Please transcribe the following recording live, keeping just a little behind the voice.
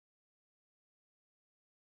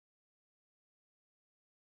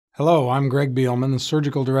Hello, I'm Greg Beelman, the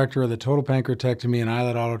Surgical Director of the Total Pancreatectomy and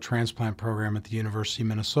Islet Auto Transplant Program at the University of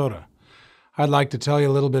Minnesota. I'd like to tell you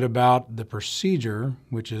a little bit about the procedure,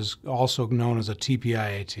 which is also known as a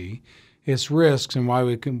TPIAT, its risks, and why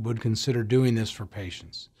we would consider doing this for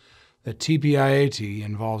patients. The TPIAT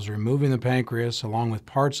involves removing the pancreas along with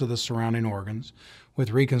parts of the surrounding organs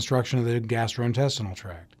with reconstruction of the gastrointestinal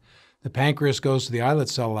tract. The pancreas goes to the islet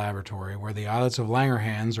cell laboratory, where the islets of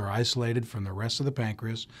Langerhans are isolated from the rest of the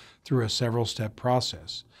pancreas through a several-step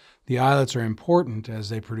process. The islets are important as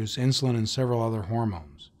they produce insulin and several other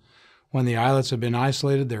hormones. When the islets have been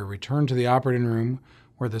isolated, they're returned to the operating room,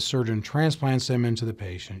 where the surgeon transplants them into the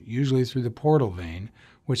patient, usually through the portal vein,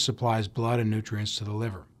 which supplies blood and nutrients to the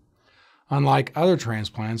liver. Unlike other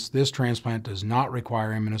transplants, this transplant does not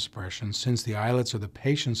require immunosuppression since the islets are the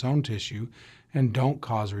patient's own tissue and don't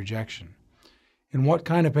cause rejection. In what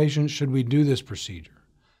kind of patients should we do this procedure?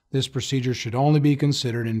 This procedure should only be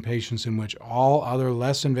considered in patients in which all other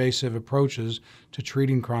less invasive approaches to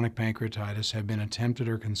treating chronic pancreatitis have been attempted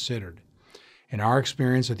or considered. In our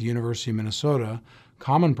experience at the University of Minnesota,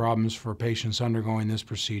 common problems for patients undergoing this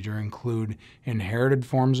procedure include inherited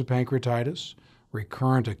forms of pancreatitis,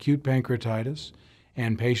 recurrent acute pancreatitis,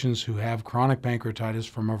 and patients who have chronic pancreatitis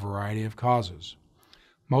from a variety of causes.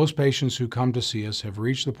 Most patients who come to see us have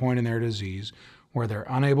reached the point in their disease where they're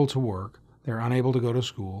unable to work, they're unable to go to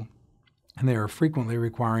school, and they are frequently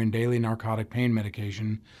requiring daily narcotic pain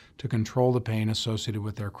medication to control the pain associated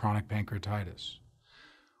with their chronic pancreatitis.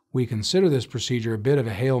 We consider this procedure a bit of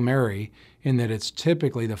a Hail Mary in that it's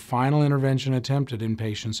typically the final intervention attempted in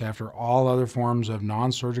patients after all other forms of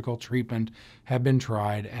non-surgical treatment have been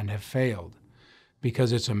tried and have failed.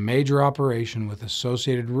 Because it's a major operation with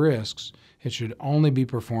associated risks, it should only be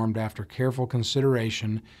performed after careful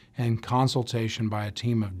consideration and consultation by a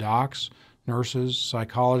team of docs, nurses,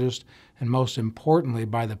 psychologists, and most importantly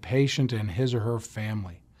by the patient and his or her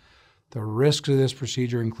family. The risks of this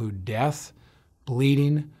procedure include death,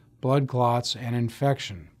 bleeding, blood clots, and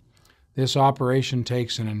infection. This operation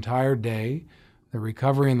takes an entire day. The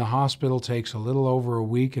recovery in the hospital takes a little over a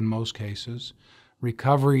week in most cases.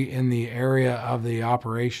 Recovery in the area of the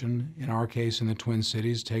operation, in our case in the Twin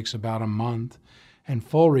Cities, takes about a month, and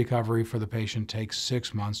full recovery for the patient takes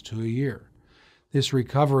 6 months to a year. This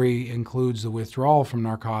recovery includes the withdrawal from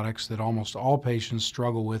narcotics that almost all patients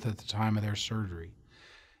struggle with at the time of their surgery.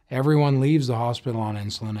 Everyone leaves the hospital on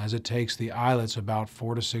insulin, as it takes the islets about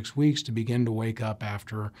 4 to 6 weeks to begin to wake up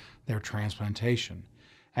after their transplantation.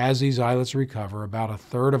 As these islets recover, about a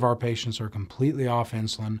third of our patients are completely off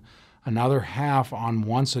insulin, another half on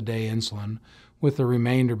once-a-day insulin, with the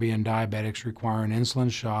remainder being diabetics requiring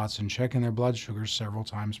insulin shots and checking their blood sugars several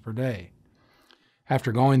times per day.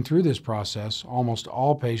 After going through this process, almost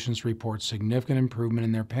all patients report significant improvement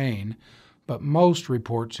in their pain, but most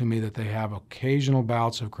report to me that they have occasional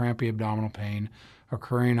bouts of crampy abdominal pain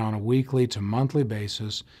occurring on a weekly to monthly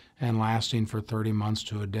basis and lasting for 30 months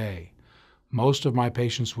to a day. Most of my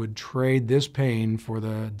patients would trade this pain for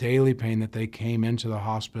the daily pain that they came into the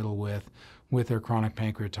hospital with their chronic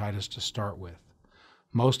pancreatitis to start with.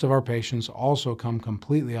 Most of our patients also come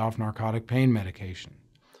completely off narcotic pain medication.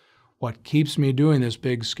 What keeps me doing this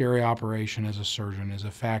big, scary operation as a surgeon is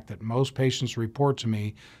the fact that most patients report to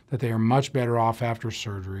me that they are much better off after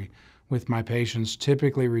surgery, with my patients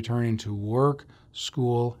typically returning to work,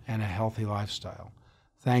 school, and a healthy lifestyle.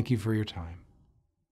 Thank you for your time.